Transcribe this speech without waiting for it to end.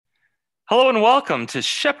Hello and welcome to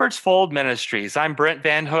Shepherd's Fold Ministries. I'm Brent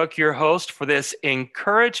Van Hook, your host for this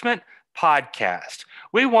encouragement podcast.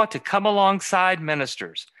 We want to come alongside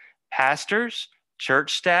ministers, pastors,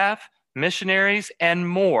 church staff, missionaries, and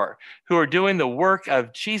more who are doing the work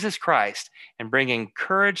of Jesus Christ and bring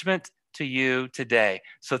encouragement to you today.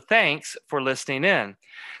 So thanks for listening in.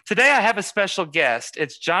 Today I have a special guest.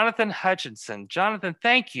 It's Jonathan Hutchinson. Jonathan,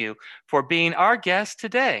 thank you for being our guest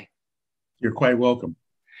today. You're quite welcome.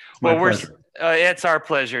 It's my Well, pleasure. it's our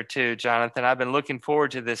pleasure too, Jonathan. I've been looking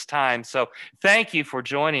forward to this time. So thank you for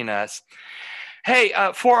joining us. Hey,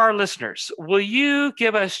 for our listeners, will you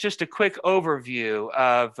give us just a quick overview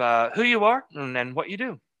of who you are and what you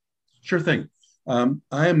do? Sure thing. I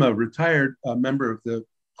am a retired member of the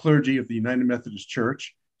clergy of the United Methodist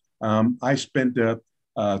Church. I spent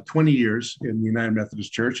 20 years in the United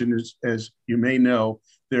Methodist Church, and as you may know,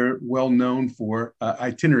 they're well known for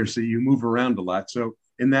itinerancy. You move around a lot. So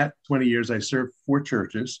in that 20 years, I served 4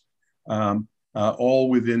 churches, all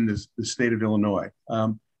within the state of Illinois.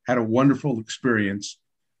 Had a wonderful experience.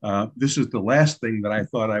 This is the last thing that I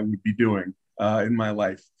thought I would be doing in my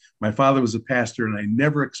life. My father was a pastor, and I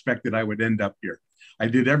never expected I would end up here. I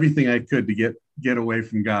did everything I could to get away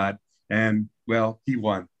from God, and well, he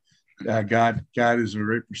won. God is a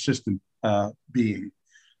very persistent being.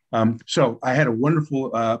 So I had a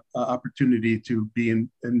wonderful opportunity to be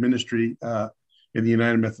in ministry in the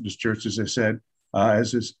United Methodist Church, as I said,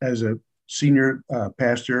 as a senior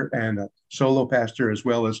pastor and a solo pastor, as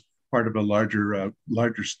well as part of a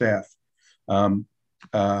larger staff. At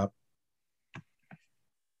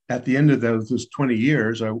the end of those 20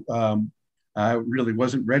 years, I really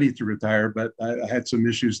wasn't ready to retire, but I had some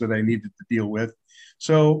issues that I needed to deal with.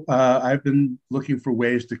 So I've been looking for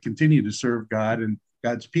ways to continue to serve God and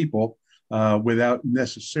God's people without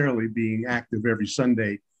necessarily being active every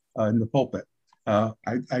Sunday in the pulpit.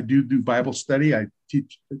 I do Bible study. I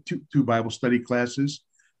teach 2 Bible study classes.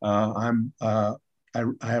 I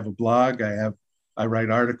have a blog. I write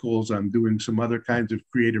articles. I'm doing some other kinds of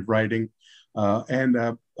creative writing,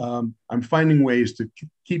 and I'm finding ways to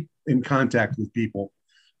keep in contact with people.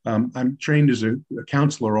 I'm trained as a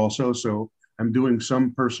counselor also, so I'm doing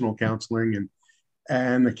some personal counseling,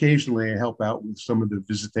 and occasionally I help out with some of the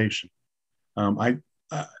visitation.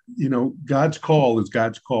 God's call is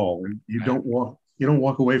God's call, and you don't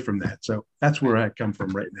walk away from that. So that's where I come from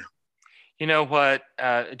right now. You know what,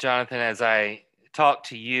 Jonathan, as I talk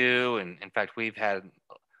to you, and in fact, we've had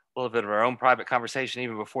a little bit of our own private conversation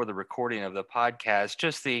even before the recording of the podcast,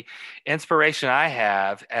 just the inspiration I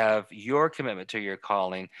have of your commitment to your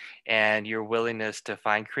calling and your willingness to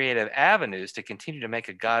find creative avenues to continue to make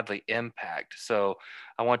a godly impact. So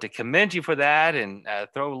I want to commend you for that and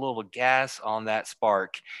throw a little gas on that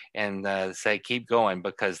spark and say, keep going,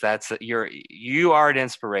 because you are an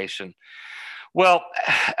inspiration. Well,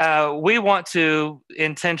 we want to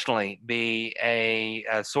intentionally be a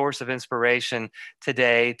source of inspiration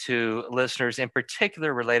today to listeners, in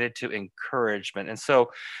particular related to encouragement. And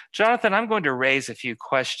so, Jonathan, I'm going to raise a few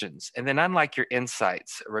questions, and then I'd like your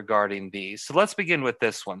insights regarding these. So let's begin with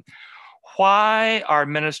this one. Why are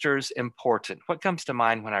ministers important? What comes to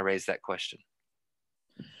mind when I raise that question?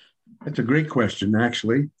 That's a great question,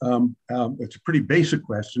 actually. It's a pretty basic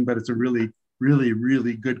question, but it's a really,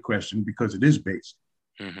 really good question because it is basic.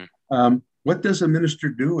 Mm-hmm. What does a minister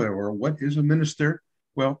do, or what is a minister?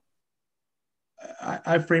 Well,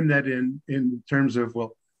 I frame that in terms of,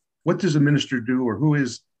 well, what does a minister do, or who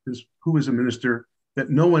is a minister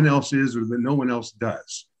that no one else is, or that no one else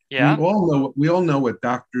does? Yeah. We all know what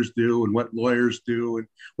doctors do, and what lawyers do, and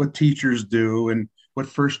what teachers do, and what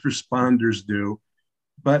first responders do.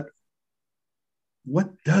 But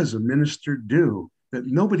what does a minister do that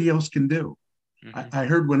nobody else can do? Mm-hmm. I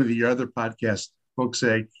heard one of the other podcast folks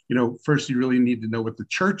say, first you really need to know what the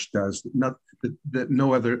church does, that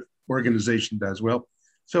no other organization does. Well,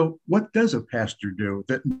 so what does a pastor do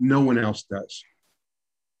that no one else does?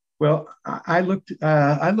 Well, I looked to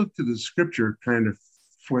the scripture kind of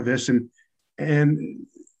for this, and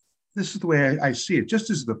this is the way I see it. Just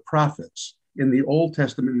as the prophets in the Old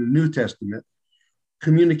Testament and the New Testament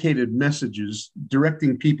communicated messages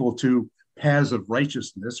directing people to paths of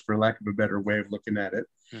righteousness, for lack of a better way of looking at it,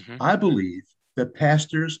 mm-hmm. I believe that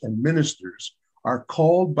pastors and ministers are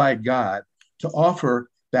called by God to offer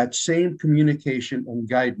that same communication and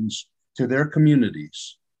guidance to their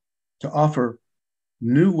communities, to offer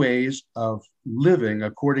new ways of living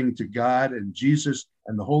according to God and Jesus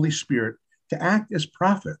and the Holy Spirit, to act as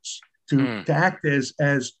prophets, to act as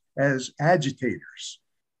agitators.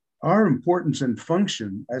 Our importance and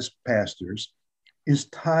function as pastors is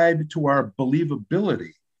tied to our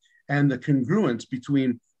believability and the congruence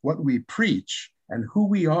between what we preach and who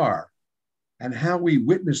we are and how we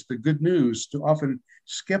witness the good news to often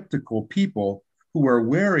skeptical people who are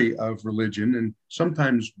wary of religion and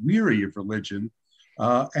sometimes weary of religion,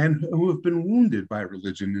 and who have been wounded by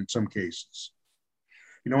religion in some cases.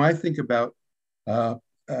 I think about uh,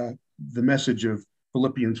 the message of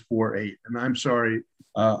Philippians 4:8, and I'm sorry,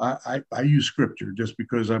 I use scripture just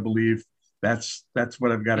because I believe that's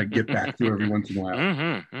what I've got to get back to every once in a while.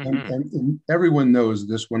 Mm-hmm, And, mm-hmm. and, and everyone knows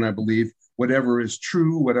this one, I believe. Whatever is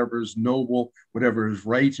true, whatever is noble, whatever is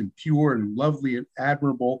right and pure and lovely and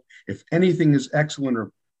admirable, if anything is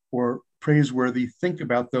excellent or praiseworthy, think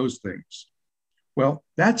about those things. Well,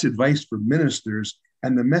 that's advice for ministers,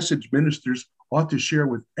 and the message ministers ought to share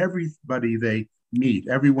with everybody they meet,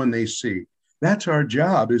 everyone they see. That's our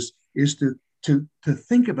job is to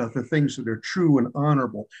think about the things that are true and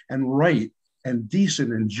honorable and right and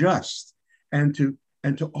decent and just, and to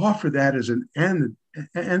offer that as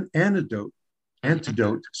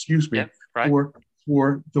antidote, excuse me, Yeah, right.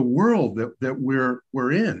 for the world that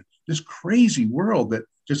we're in, this crazy world that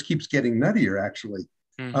just keeps getting nuttier, actually.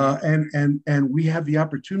 Mm-hmm. And we have the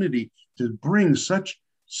opportunity to bring such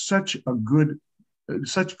good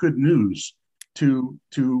news to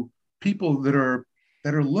people that are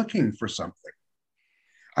looking for something.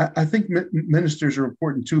 I think ministers are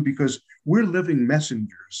important too, because we're living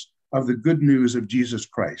messengers of the good news of Jesus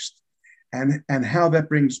Christ, and how that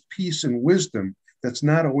brings peace and wisdom that's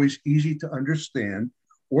not always easy to understand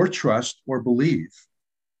or trust or believe.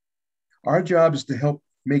 Our job is to help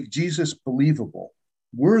make Jesus believable,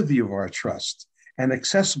 worthy of our trust, and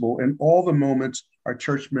accessible in all the moments our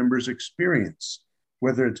church members experience,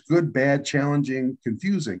 whether it's good, bad, challenging,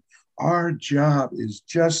 confusing. Our job is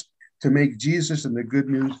just to make Jesus and the good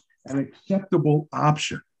news an acceptable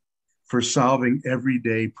option for solving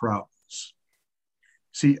everyday problems.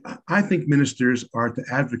 See, I think ministers are to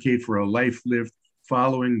advocate for a life lived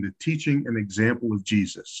following the teaching and example of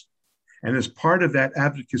Jesus. And as part of that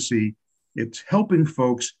advocacy, it's helping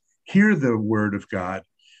folks hear the word of God,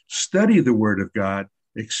 study the word of God,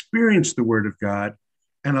 experience the word of God,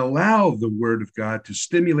 and allow the word of God to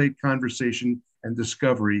stimulate conversation and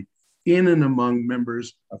discovery in and among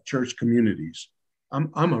members of church communities.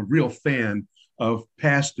 I'm a real fan of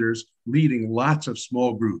pastors leading lots of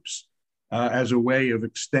small groups as a way of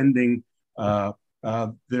extending their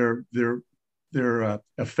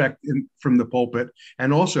effect from the pulpit,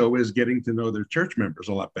 and also is getting to know their church members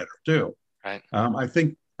a lot better too. Right. I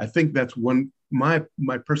think that's one. My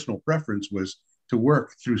personal preference was to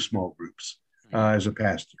work through small groups as a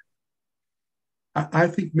pastor. I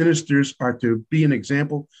think ministers are to be an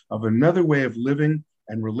example of another way of living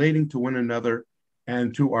and relating to one another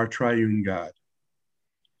and to our triune God.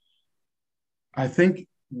 I think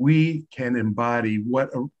we can embody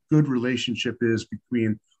what a good relationship is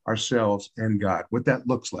between ourselves and God, what that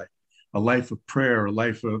looks like: a life of prayer, a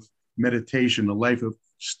life of meditation, a life of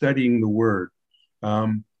studying the word.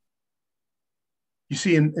 Um, you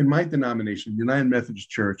see, in my denomination, United Methodist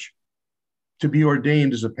Church, to be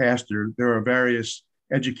ordained as a pastor, there are various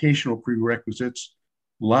educational prerequisites,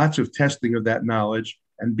 lots of testing of that knowledge,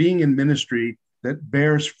 and being in ministry that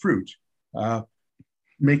bears fruit, uh,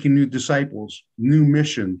 making new disciples, new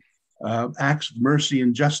mission, acts of mercy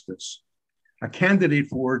and justice. A candidate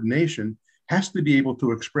for ordination has to be able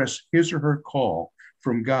to express his or her call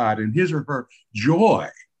from God and his or her joy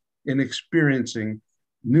in experiencing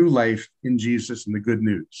new life in Jesus and the good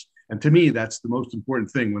news. And to me, that's the most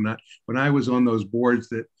important thing. When I was on those boards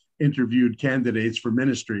that interviewed candidates for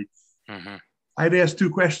ministry, Mm-hmm. I'd ask two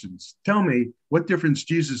questions. Tell me what difference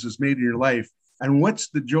Jesus has made in your life, and what's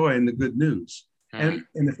the joy in the good news? Mm-hmm.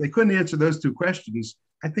 And if they couldn't answer those two questions,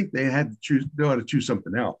 I think they ought to choose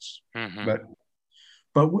something else. Mm-hmm.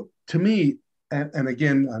 But to me, and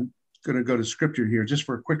again, I'm going to go to scripture here just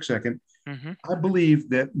for a quick second. Mm-hmm. I believe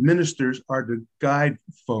that ministers are to guide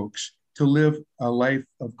folks to live a life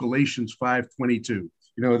of Galatians 5:22.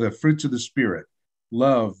 The fruits of the Spirit: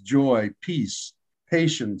 love, joy, peace,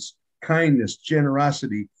 patience, kindness,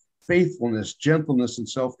 generosity, faithfulness, gentleness, and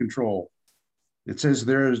self-control. It says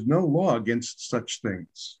there is no law against such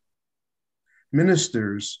things.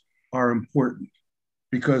 Ministers are important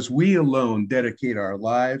because we alone dedicate our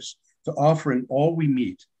lives to offering all we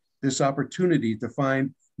meet this opportunity to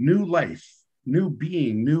find new life, new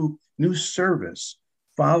being, new service,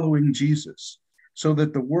 following Jesus, so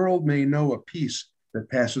that the world may know a peace that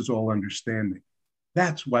passes all understanding.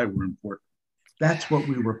 That's why we're important. That's what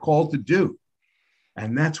we were called to do.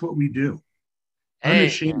 And that's what we do. Amen.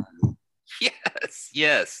 Unashamedly. Yes,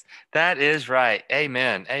 yes, that is right.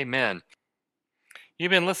 Amen. Amen. You've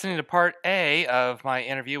been listening to part A of my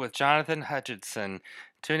interview with Jonathan Hutchinson.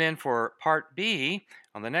 Tune in for part B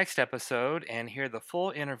on the next episode and hear the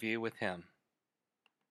full interview with him.